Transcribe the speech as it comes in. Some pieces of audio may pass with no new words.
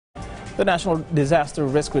The National Disaster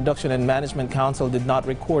Risk Reduction and Management Council did not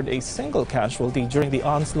record a single casualty during the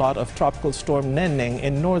onslaught of Tropical Storm Neneng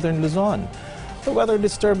in Northern Luzon. The weather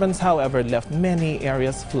disturbance, however, left many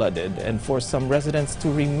areas flooded and forced some residents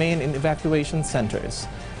to remain in evacuation centers.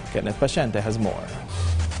 Kenneth Paciente has more.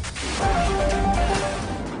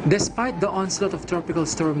 Despite the onslaught of Tropical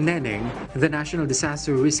Storm Neneng, the National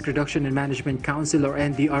Disaster Risk Reduction and Management Council or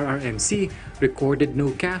NDRRMC recorded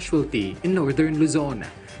no casualty in Northern Luzon.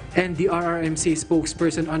 NDRRMC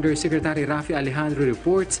spokesperson Undersecretary Rafi Alejandro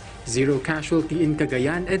reports zero casualty in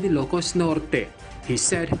Cagayan and Ilocos Norte. He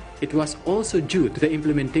said it was also due to the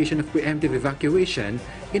implementation of preemptive evacuation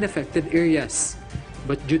in affected areas.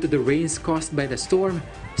 But due to the rains caused by the storm,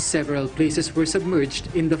 several places were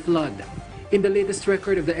submerged in the flood. In the latest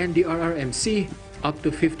record of the NDRRMC, up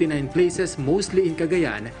to 59 places, mostly in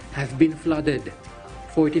Cagayan, have been flooded.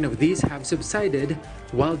 14 of these have subsided,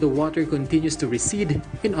 while the water continues to recede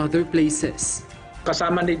in other places.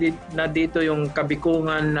 Kasama na dito yung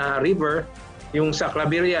Kabikungan River, yung sa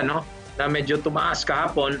Claveria, no, na medyo tumaas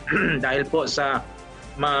kahapon dahil po sa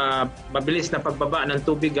mabilis na pagbaba ng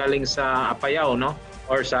tubig galing sa Apayao, no,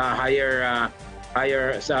 or sa higher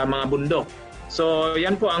sa mga bundok. So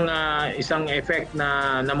yan po ang isang effect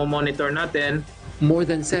na namomonitor natin. More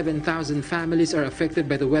than 7,000 families are affected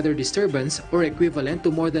by the weather disturbance or equivalent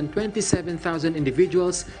to more than 27,000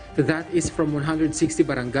 individuals. That is from 160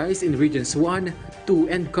 barangays in Regions 1, 2,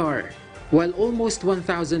 and CAR. While almost 1,000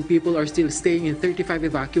 people are still staying in 35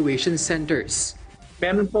 evacuation centers.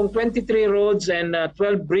 Meron pong 23 roads and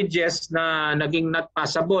 12 bridges na naging not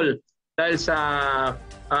passable dahil sa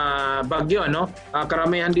bagyo, no?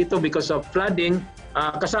 Karamihan dito because of flooding.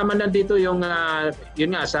 Kasama na dito yung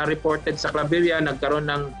yun nga sa reported sa Claveria, nagkaroon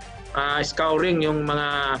ng scouring yung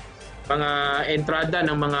mga entrada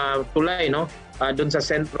ng mga tulay, no, doon sa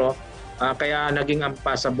sentro, kaya naging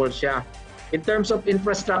unpassable siya. In terms of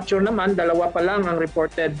infrastructure naman, dalawa pa lang ang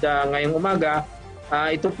reported ngayong umaga.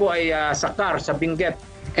 Ito po ay sa CAR, sa Benguet.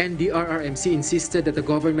 NDRRMC insisted that the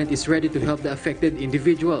government is ready to help the affected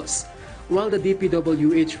individuals, while the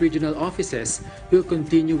DPWH regional offices will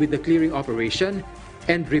continue with the clearing operation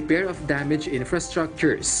and repair of damaged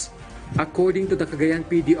infrastructures. According to the Cagayan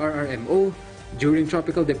PDRRMO, during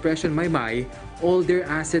Tropical Depression Maymay, all their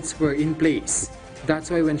assets were in place. That's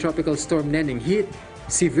why when Tropical Storm Neneng hit,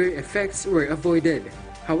 severe effects were avoided.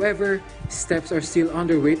 However, steps are still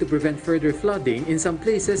underway to prevent further flooding in some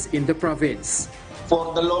places in the province.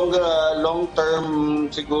 For the long term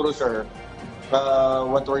siguro, sir,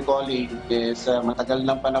 what we're calling is matagal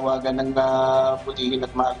ng panawagan ng butihin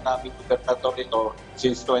at mahal namin gobernador ito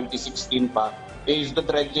since 2016 pa is the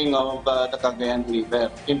dredging of the Cagayan River.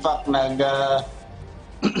 In fact,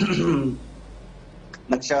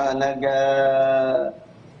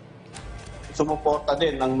 sumuporta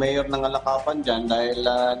din ng mayor ng Alakapan dyan dahil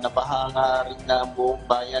napahanga rin na buong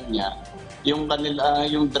bayan niya yung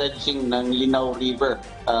dredging ng Linao River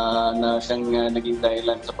na siyang naging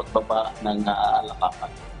dahilan sa pagbaba ng Alakapan.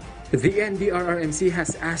 The NDRRMC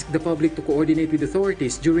has asked the public to coordinate with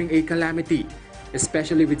authorities during a calamity,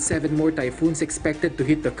 especially with 7 more typhoons expected to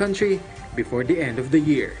hit the country before the end of the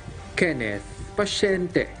year. Kenneth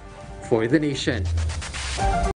Paciente for The Nation.